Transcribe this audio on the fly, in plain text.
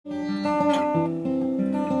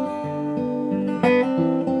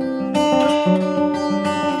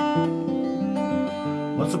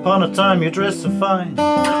Once upon a time you dressed so fine,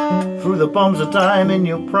 threw the bombs of time in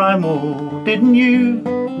your prime, oh, didn't you?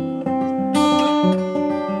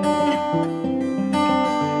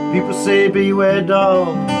 People say beware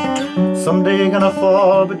doll, someday you're gonna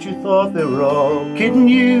fall, but you thought they were all kidding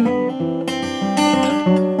you.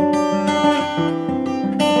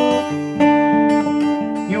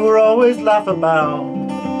 You were always laugh about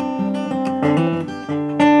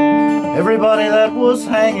everybody that was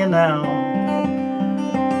hanging out.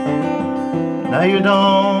 Now you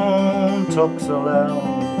don't talk so loud.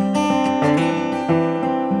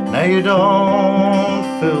 Now you don't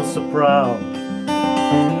feel so proud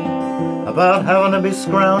about having to be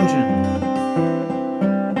scrounging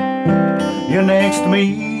your next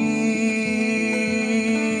meal.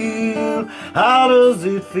 How does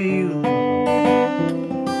it feel?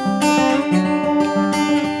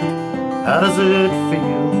 How does it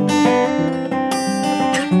feel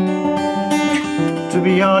to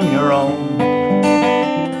be on your own,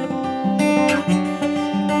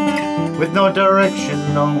 with no direction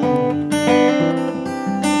known,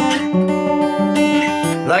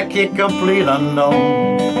 like a complete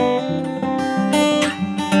unknown,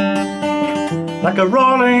 like a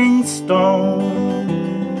rolling stone?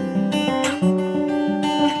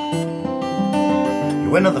 You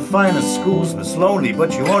went to the finest schools, Miss Lonely,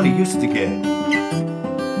 but you only used to get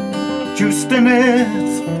juiced in it.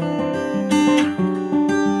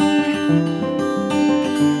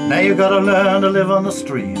 Now you gotta learn to live on the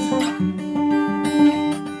street.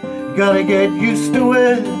 You gotta get used to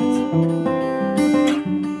it.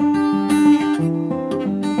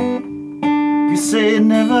 You say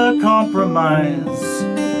never compromise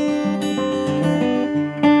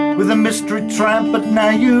with a mystery tramp, but now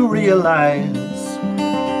you realize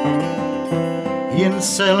he ain't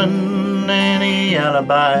selling any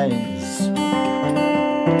alibis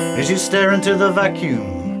as you stare into the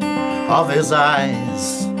vacuum of his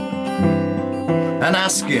eyes and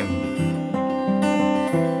ask him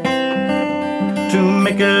to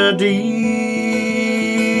make a deal.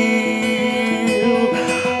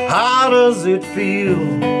 How does it feel?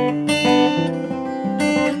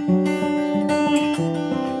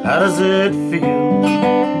 How does it feel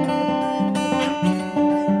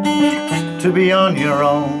to be on your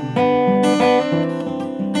own,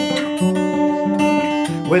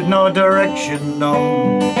 with no direction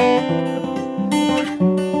known,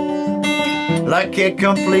 like a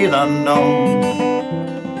complete unknown,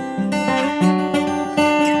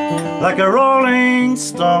 like a rolling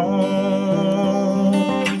stone?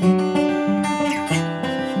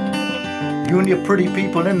 You and your pretty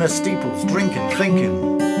people in their steeples, drinking,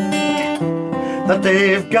 thinking that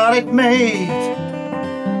they've got it made.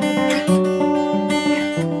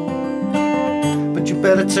 But you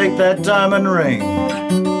better take that diamond ring,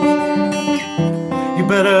 you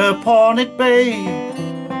better pawn it, babe.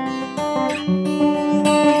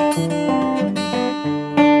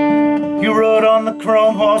 You rode on the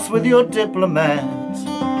chrome horse with your diplomat,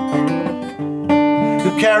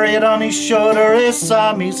 who carried on his shoulder a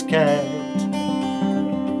Siamese cat.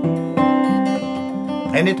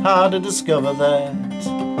 Ain't it hard to discover that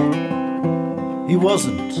he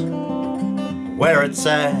wasn't where it's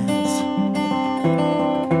at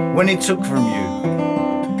when he took from you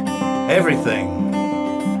everything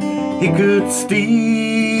he could steal?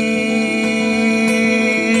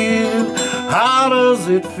 How does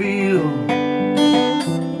it feel?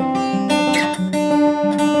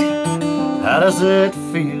 How does it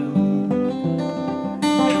feel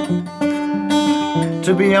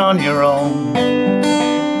to be on your own,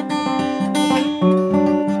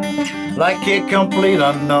 like a complete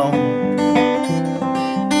unknown,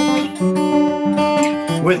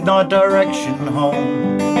 with no direction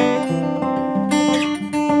home,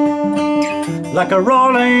 like a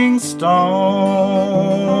rolling stone?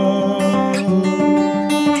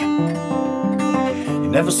 You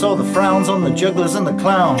never saw the frowns on the jugglers and the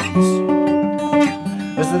clowns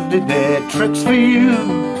as they did their tricks for you.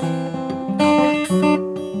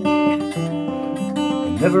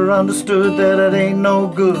 Never understood that it ain't no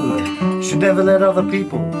good. Should never let other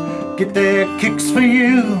people get their kicks for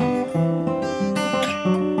you.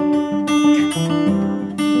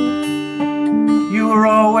 You were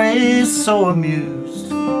always so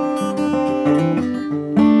amused.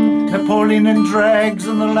 Napoleon and drags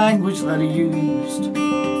and the language that he used,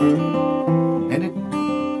 and it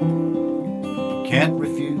can't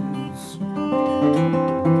refuse.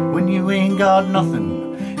 When you ain't got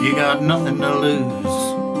nothing, you got nothing to lose.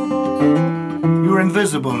 You're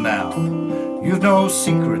invisible now, you've no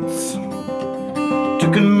secrets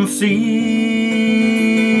conceal.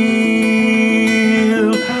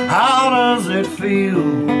 How does it feel?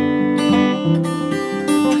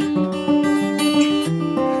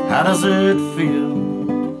 How does it feel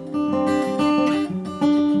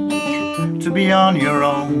to be on your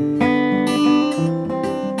own,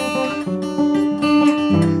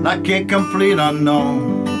 like a complete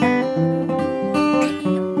unknown,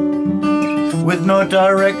 with no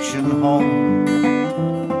direction home,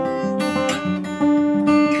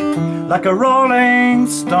 like a rolling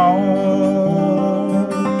stone?